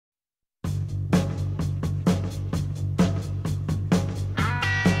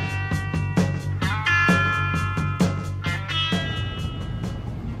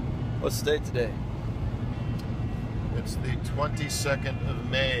What's the date today? It's the 22nd of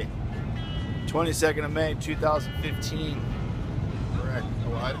May. 22nd of May, 2015. Correct.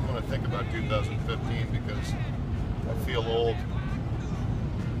 Well, I didn't want to think about 2015 because I feel old.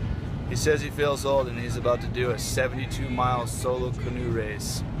 He says he feels old and he's about to do a 72-mile solo canoe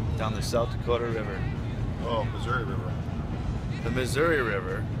race down the South Dakota River. Oh, Missouri River. The Missouri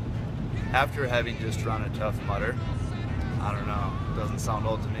River, after having just run a Tough Mudder. I don't know. Doesn't sound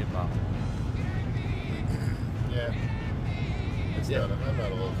old to me, Pop. Yeah. I'm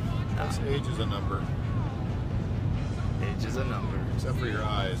not old. Age is a number. Age is a number. Except for your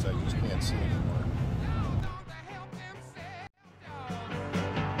eyes, I just can't see anymore.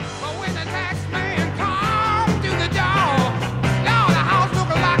 But when the tax man comes to the door, Lord, the house look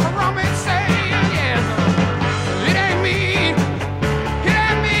like a rummage sale, yes. It ain't me. It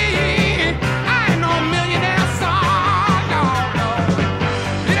ain't me. I ain't no millionaire son, no, no.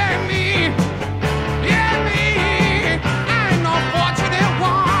 It ain't me. It ain't me. I ain't no fortunate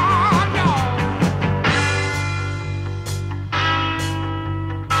one, no.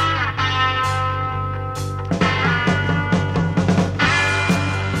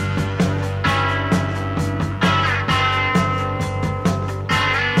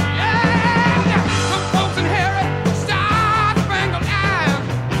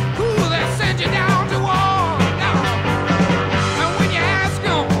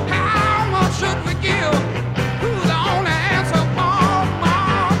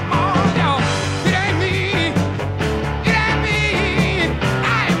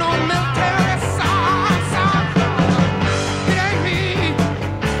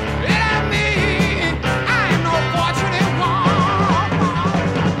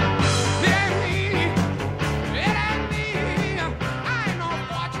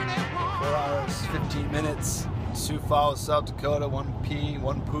 15 minutes, Sioux Falls, South Dakota, one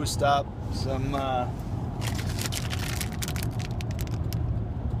poo stop, some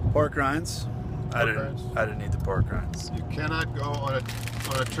pork rinds. I didn't eat the pork rinds. You cannot go on a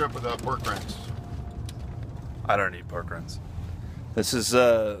trip without pork rinds. I don't eat pork rinds. This is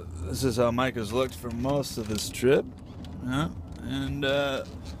how Mike has looked for most of this trip. Yeah, and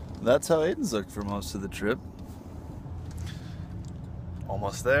that's how Aiden's looked for most of the trip.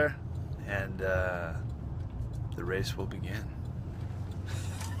 Almost there, and the race will begin.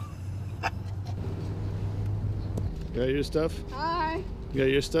 Got your stuff? Hi. You got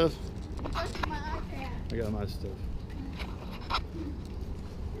your stuff? Where's my iPad? I got my stuff.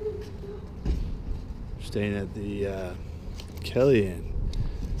 Staying at the Kelly Inn,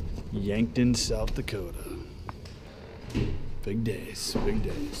 Yankton, South Dakota. Big days, big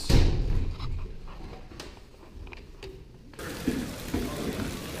days.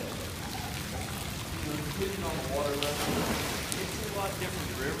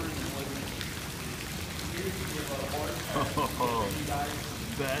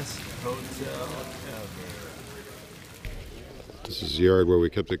 Best hotel ever. This is the yard where we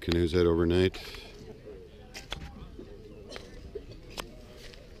kept the canoes at overnight.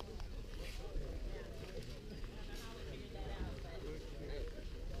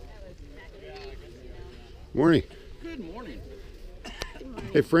 Morning. Good morning.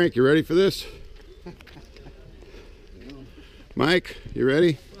 Hey Frank, you ready for this? Mike, you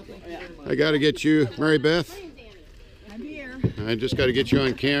ready? I got to get you, Mary Beth. I'm here. I just got to get you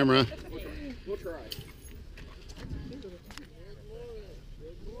on camera. We'll try.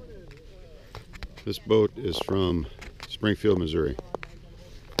 This boat is from Springfield, Missouri.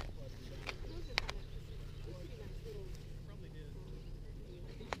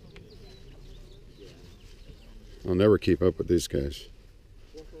 I'll never keep up with these guys.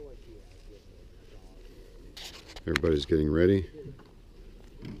 Everybody's getting ready.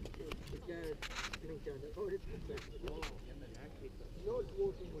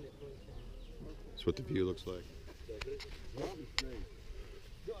 That's what the view looks like.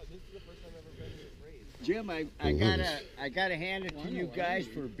 Jim, I gotta hand it to you guys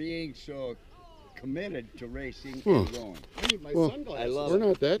for being so committed to racing and going. Well, I love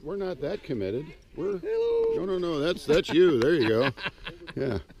we're not that committed. No. That's you. There you go.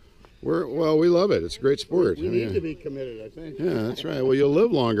 Yeah. We love it. It's a great sport. We need to be committed, I think. Yeah, that's right. Well, you'll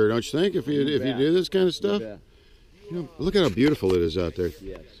live longer, don't you think, if you do this kind of stuff? You know, look at how beautiful it is out there.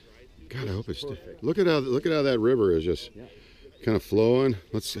 Yes. God, I hope it's look at how that river is just kind of flowing.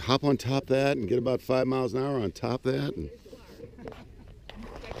 Let's hop on top of that and get about 5 miles an hour on top of that. And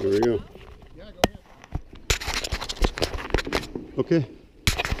here we go. Okay.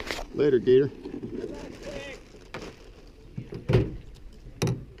 Later, Gator.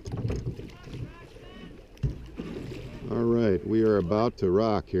 All right, we are about to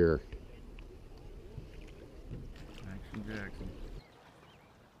rock here.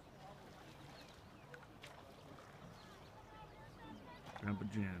 Grandpa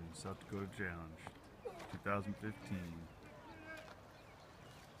Jim, South Dakota Challenge, 2015.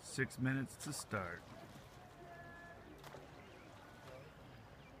 6 minutes to start.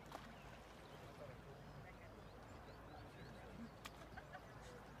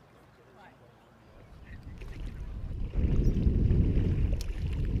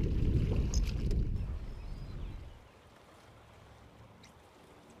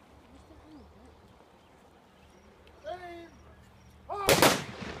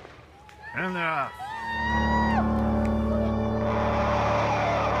 And they're off.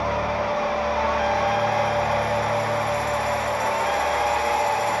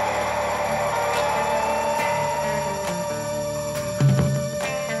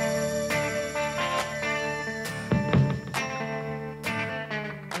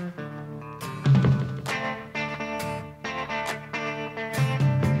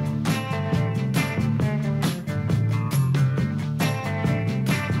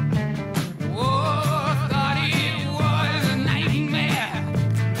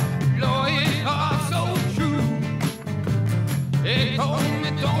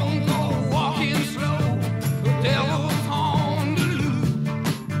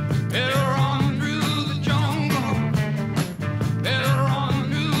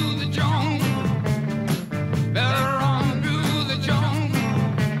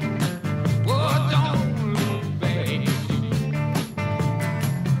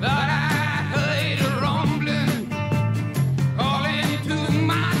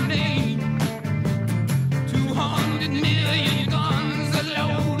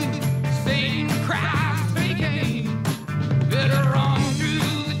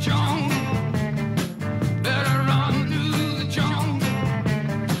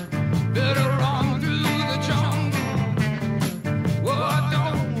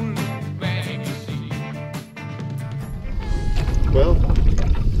 Well,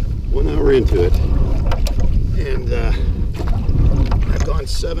 1 hour into it, and I've gone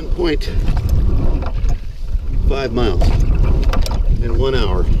 7.5 miles in 1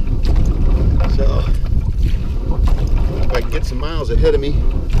 hour. So if I can get some miles ahead of me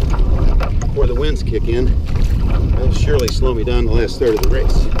before the winds kick in, it'll surely slow me down the last third of the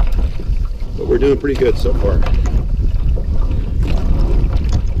race. But we're doing pretty good so far.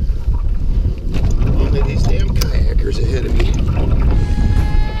 Only these damn kayakers ahead of me.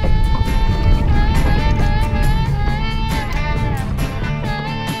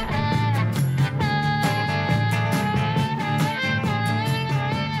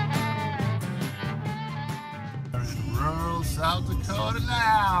 Rural South Dakota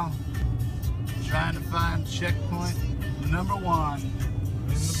now. Trying to find checkpoint number 1 in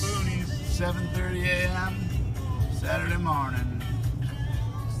the boonies. 7:30 a.m. Saturday morning.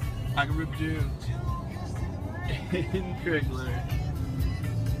 Jim Crigler,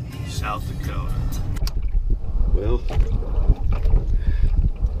 South Dakota. Well,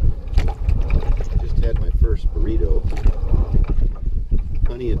 just had my first burrito,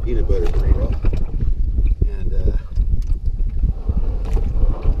 honey and peanut butter burrito, and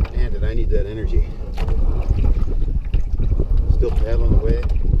man, did I need that energy. Still paddling away.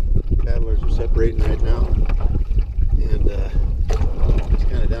 Paddlers are separating right now, and it's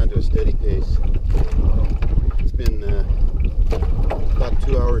kind of down to a steady pace. It's been about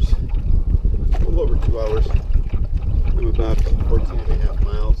 2 hours, a little over 2 hours. I'm about 14.5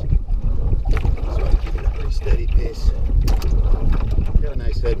 miles, so I'm keeping a pretty steady pace. Got a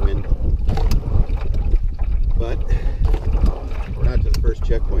nice headwind, but we're not to the first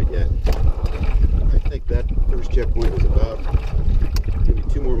checkpoint yet. I think that first checkpoint was about maybe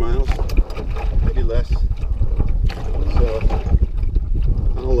 2 more miles, maybe less. So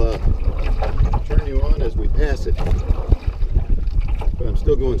I'll turn you on as we pass it, but I'm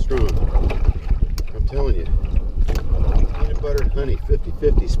still going strong. I'm telling you, peanut butter and honey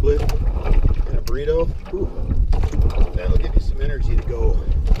 50-50 split and a burrito, whew, that'll give you some energy to go.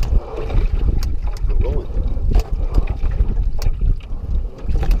 I'm going.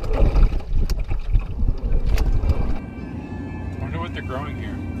 Wonder what they're growing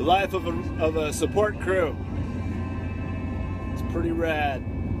here. The life of a support crew. It's pretty rad.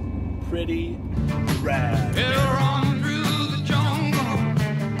 Pretty rad. Better run through the jungle.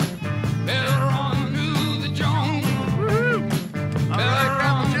 Better run through the jungle. Woo! All Better right,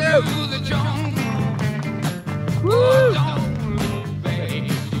 run Grandpa Jim. through the jungle. Woo! Don't look back.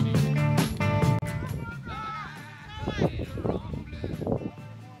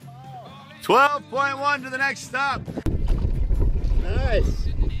 12.1 to the next stop. Nice.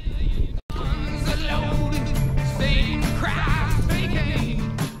 Guns are loaded, Satan cries vacated.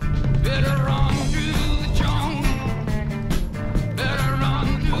 Better run through the jungle. Better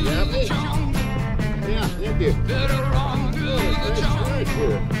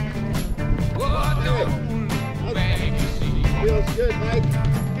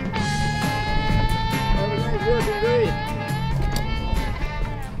Everything's working great.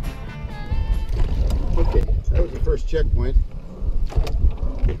 Okay, that was the first checkpoint.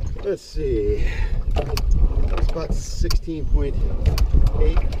 Let's see. It's about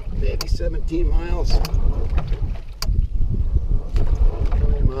 16.8, maybe 17 miles. How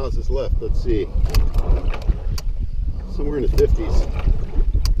many miles is left? Let's see. Somewhere in the 50s.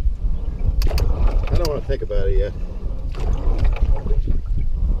 I don't want to think about it yet.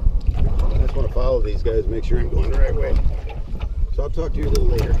 I just want to follow these guys, make sure I'm going the right way. So I'll talk to you a little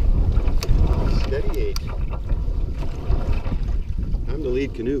later. Steady 8. I'm the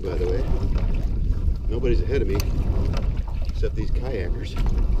lead canoe, by the way. Nobody's ahead of me, except these kayakers.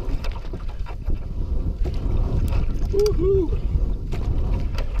 Woohoo!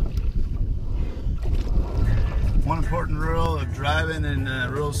 One important rule of driving in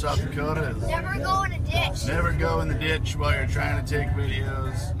rural South Dakota is Never go in a ditch. never go in the ditch while you're trying to take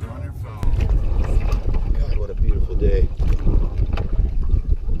videos on your phone. God, what a beautiful day.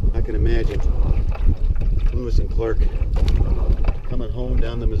 I can imagine Lewis and Clark coming home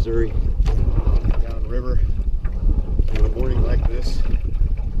down the Missouri, downriver, on a morning like this.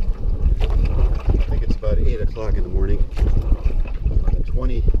 I think it's about 8 o'clock in the morning, on the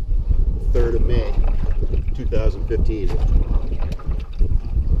 23rd of May, 2015.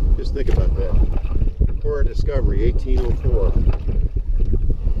 Just think about that. Port of Discovery, 1804.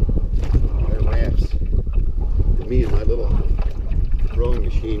 There are rafts. And me and my little rowing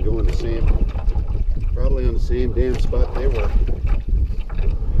machine going the same, probably on the same damn spot they were.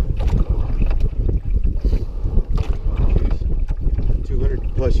 Jeez.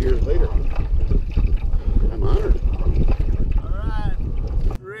 200 plus years later. I'm honored. Alright,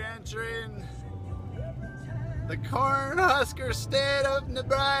 re-entering the Cornhusker state of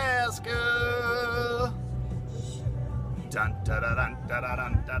Nebraska. Dun, da, da, dun, da, da,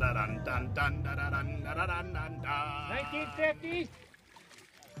 dun, da, da, dun, dun, dun, da, da, dun, da, da, dun, dun, dun. 1950.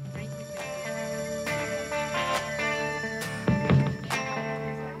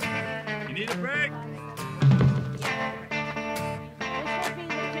 You need a break?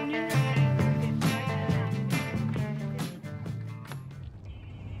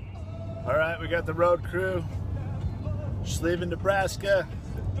 Alright, we got the road crew just leaving Nebraska,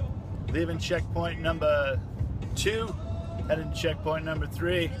 leaving checkpoint number 2, heading to checkpoint number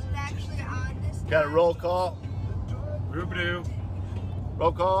 3. Is it actually on this? Got a roll call. Roo-ba-doo.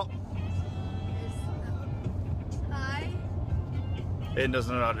 Roll call. Hi. Aiden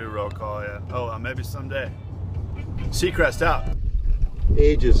doesn't know how to do roll call yet. Oh, maybe someday. Seacrest out.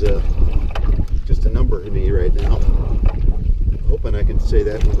 Age is just a number to me right now. I'm hoping I can say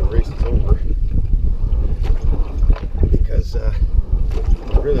that when the race is over. Because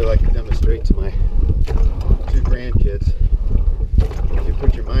I'd really like to demonstrate to my 2 grandkids, if you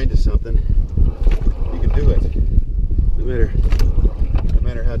put your mind to something, you can do it. No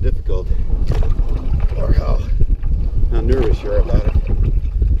matter how difficult or how nervous you are about it,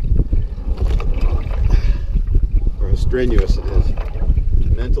 or how strenuous it is,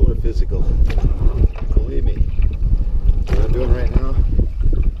 mental or physical. Believe me, what I'm doing right now,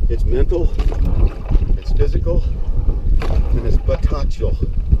 it's mental, it's physical, and it's buttoccial,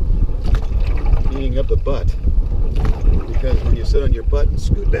 meaning of the butt. Because when you sit on your butt and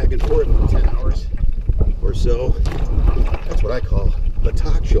scoot back and forth for 10 hours or so, that's what I call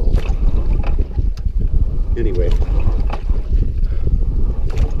buttoccial. Anyway,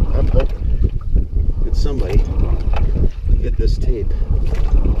 I'm hoping that somebody can get this tape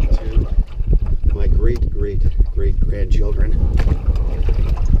to my great-great-great-grandchildren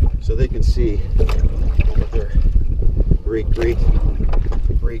so they can see what their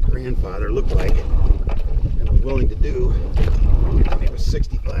great-great-great-grandfather looked like and was willing to do when he was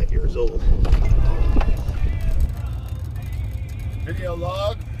 65 years old. Video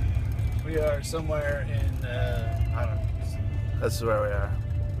log. We are somewhere in, I don't know. This is where we are.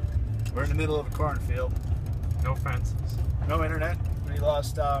 We're in the middle of a cornfield. No fences. No internet. We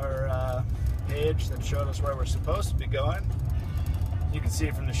lost our page that showed us where we're supposed to be going. You can see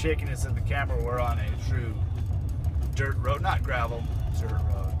from the shakiness of the camera we're on a true dirt road, not gravel, dirt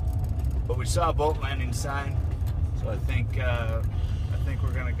road. But we saw a boat landing sign, so I think we're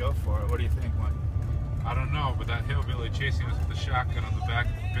gonna go for it. What do you think, Mike? I don't know, but that hillbilly chasing us with a shotgun on the back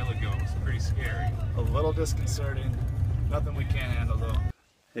of the billy goat was pretty scary. A little disconcerting. Nothing we can't handle though.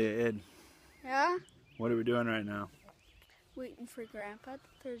 Hey Ed, Yeah? what are we doing right now? Waiting for Grandpa.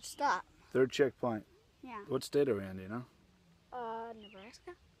 Third stop. 3rd checkpoint. Yeah. What state are we in, do you know?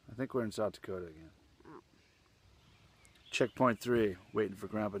 Nebraska? I think we're in South Dakota again. Oh. Checkpoint 3, waiting for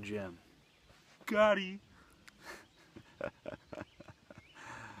Grandpa Jim. Gotti.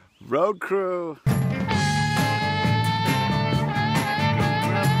 Road crew.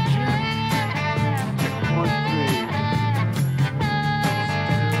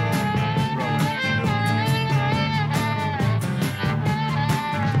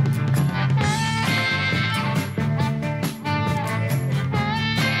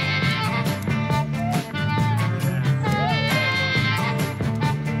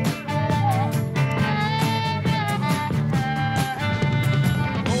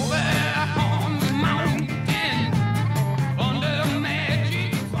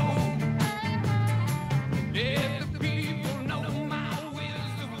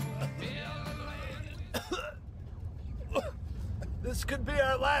 This could be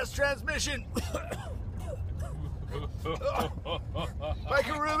our last transmission.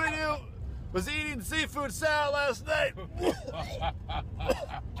 Michael Rubin was eating seafood salad last night.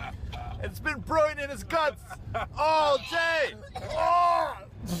 It's been brewing in his guts all day. Oh,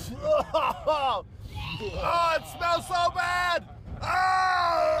 oh it smells so bad.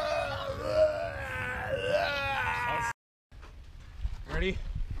 Oh. Ready?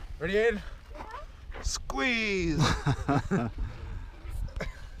 Ready, Aiden? Squeeze.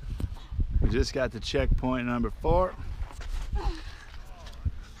 We just got to checkpoint number 4.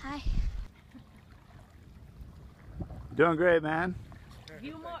 Hi. Doing great, man.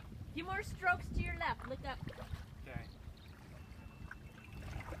 Few more strokes to your left. Look up. Okay.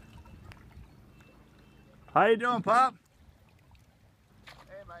 How you doing, Pop? Hey,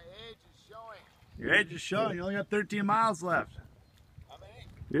 my age is showing. Your age is showing. You only got 13 miles left. How many?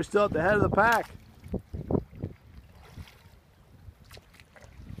 You're still at the head of the pack.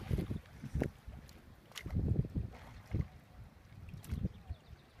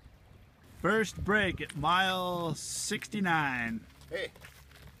 First break at mile 69. Hey,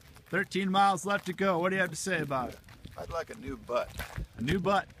 13 miles left to go. What do you have to say about it? I'd like a new butt. A new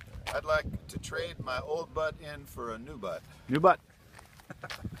butt. I'd like to trade my old butt in for a new butt. New butt.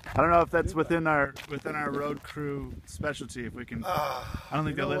 I don't know if that's within our road crew specialty. If we can, I don't think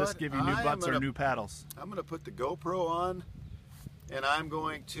you they'll know let us what? give you new I am butts or gonna- new paddles. I'm going to put the GoPro on, and I'm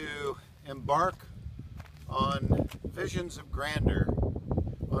going to embark on visions of grandeur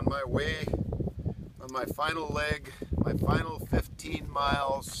on my way, on my final leg, my final 15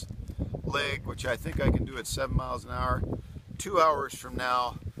 miles leg, which I think I can do at 7 miles an hour. 2 hours from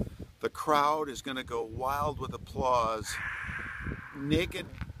now, the crowd is going to go wild with applause. Naked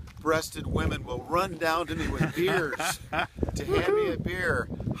breasted women will run down to me with beers to hand me a beer,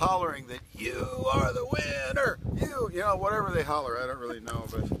 hollering that you are the winner. You know, whatever they holler, I don't really know,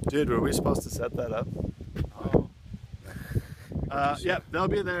 but Dude, were we supposed to set that up? oh, Yep, they'll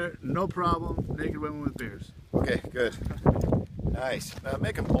be there. No problem. Naked women with beers. okay, good, nice.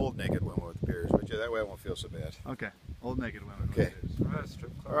 Make them old naked women with beers, would you? That way I won't feel so bad. Okay, old naked women Okay. with beers. Oh, that's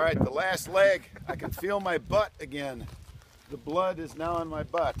strip club. All right, the last leg. I can feel my butt again. The blood is now on my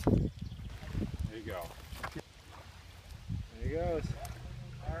butt. There you go. There he goes.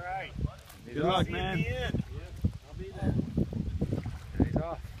 All right. Good luck, man. I'll be there. And he's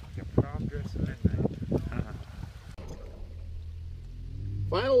off. Like a prom dress at midnight.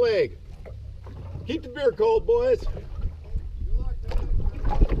 Final leg. Keep the beer cold, boys.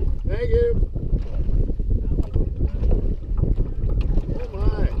 Thank you. Oh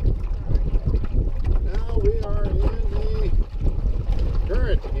my. Now we are in the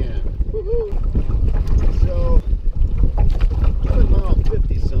current again. Woohoo. So, I'm at mile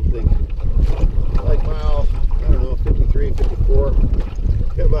 50 something. Like mile, I don't know, 53, 54.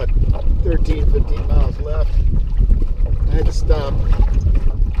 Got about 13, 15 miles left. I had to stop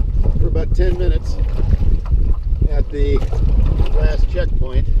for about 10 minutes at the last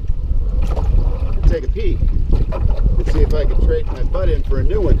checkpoint to take a pee and see if I could trade my butt in for a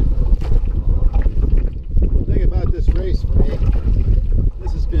new one. The thing about this race for me,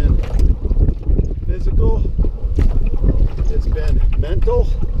 this has been physical, it's been mental,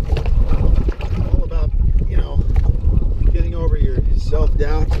 all about, you know, getting over your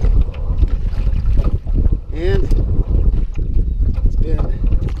self-doubt, and it's been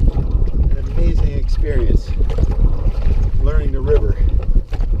an amazing experience learning the river,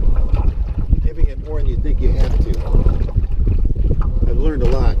 giving it more than you think you have to. I've learned a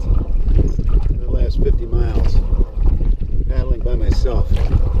lot in the last 50 miles paddling by myself,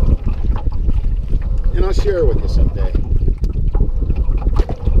 and I'll share it with you someday.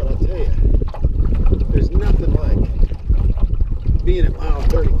 But I'll tell you, there's nothing like being at mile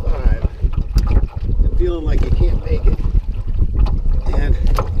 35 and feeling like you can't make it,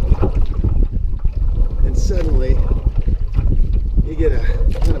 and suddenly you get a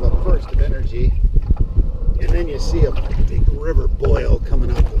kind of a burst of energy, and then you see a big river boil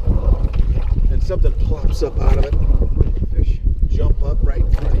coming up something plops up out of it. Fish jump up right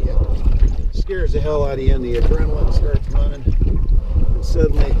in front of you. Scares the hell out of you, and the adrenaline starts running. And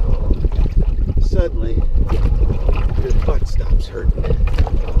suddenly, your butt stops hurting.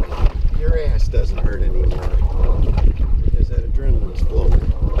 Your ass doesn't hurt anymore because that adrenaline's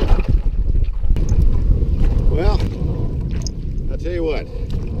flowing. Well, I'll tell you what.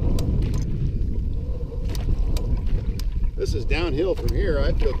 This is downhill from here.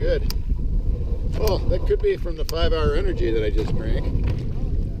 I feel good. Oh, that could be from the 5-hour energy that I just drank.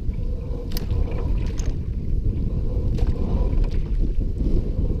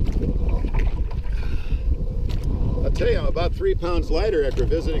 I'll tell you, I'm about 3 pounds lighter after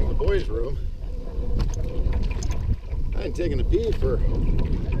visiting the boys' room. I ain't taken a pee for...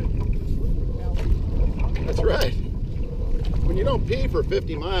 That's right. When you don't pee for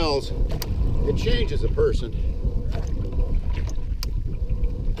 50 miles, it changes a person.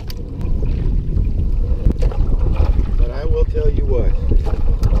 But I will tell you what.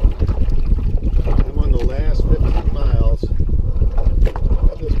 I'm on the last 15 miles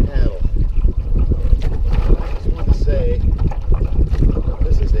of this paddle. I just want to say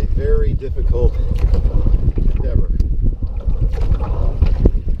this is a very difficult endeavor.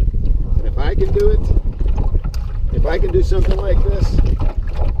 And if I can do it, if I can do something like this,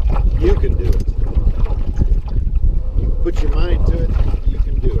 you can do it. You put your mind to it, you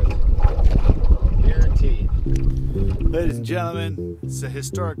can do it. Guaranteed. Ladies and gentlemen, it's a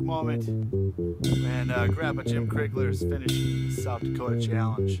historic moment when Grandpa Jim Crigler has finished the South Dakota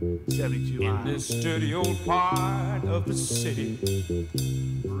Challenge, 72 miles. In this dirty old part of the city,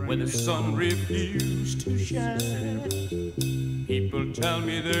 where the sun refused to shine, people tell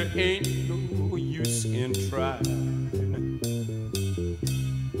me there ain't no use in trying.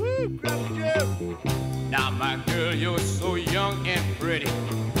 Woo, Grandpa Jim! Now, my girl, you're so young and pretty,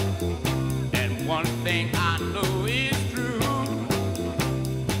 and one thing I know is true: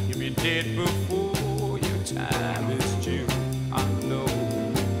 you'll be dead before your time is due. I know.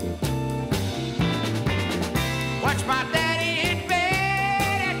 Watch my daddy in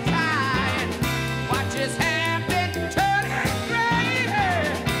bed at night. Watch his hand been turning gray.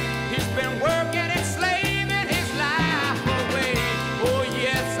 He's been working and slaving his life away. Oh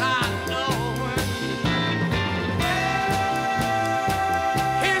yes, I know.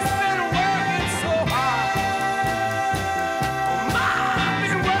 He's been working so hard. Oh, I've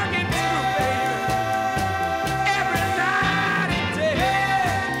been working too, baby. Every night and day.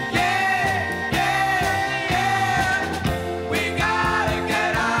 We gotta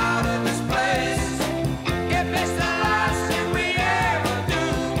get out of this place. If it's the last thing we ever do,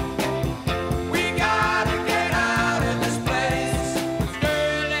 we gotta get out of this place.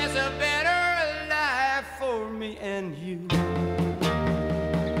 Girl, there's a better life for me and you.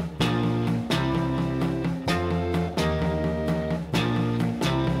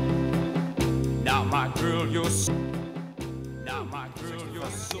 Now my girl, you're so young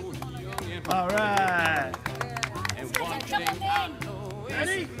and All right. and one thing I know is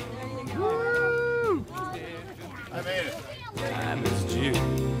Ready? I made it. time is due.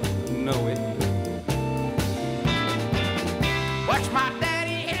 Know it. Watch my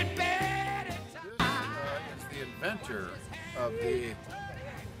daddy in bed. Is the inventor of the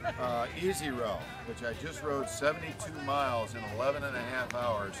Easy Row, which I just rode 72 miles in 11 and a half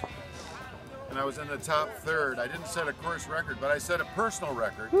hours. And I was in the top third. I didn't set a course record, but I set a personal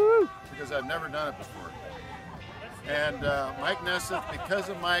record because I've never done it before. And Mike Nesseth, because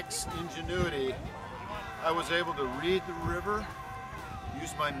of Mike's ingenuity, I was able to read the river,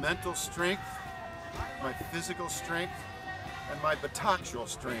 use my mental strength, my physical strength, and my batoctual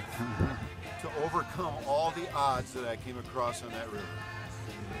strength to overcome all the odds that I came across on that river.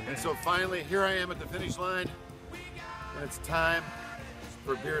 And so finally, here I am at the finish line, and it's time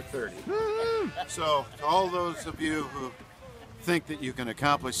for Beer 30. So to all those of you who think that you can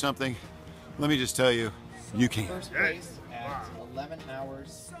accomplish something, let me just tell you, you can. First place at 11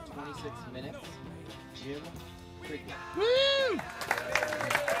 hours, 26 minutes, Jim Crigler.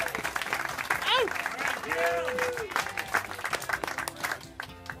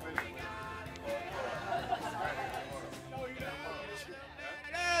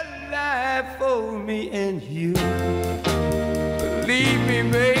 Life for me and you. Believe me,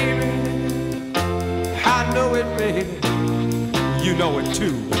 baby. I know it, baby. You know it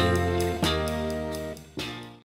too.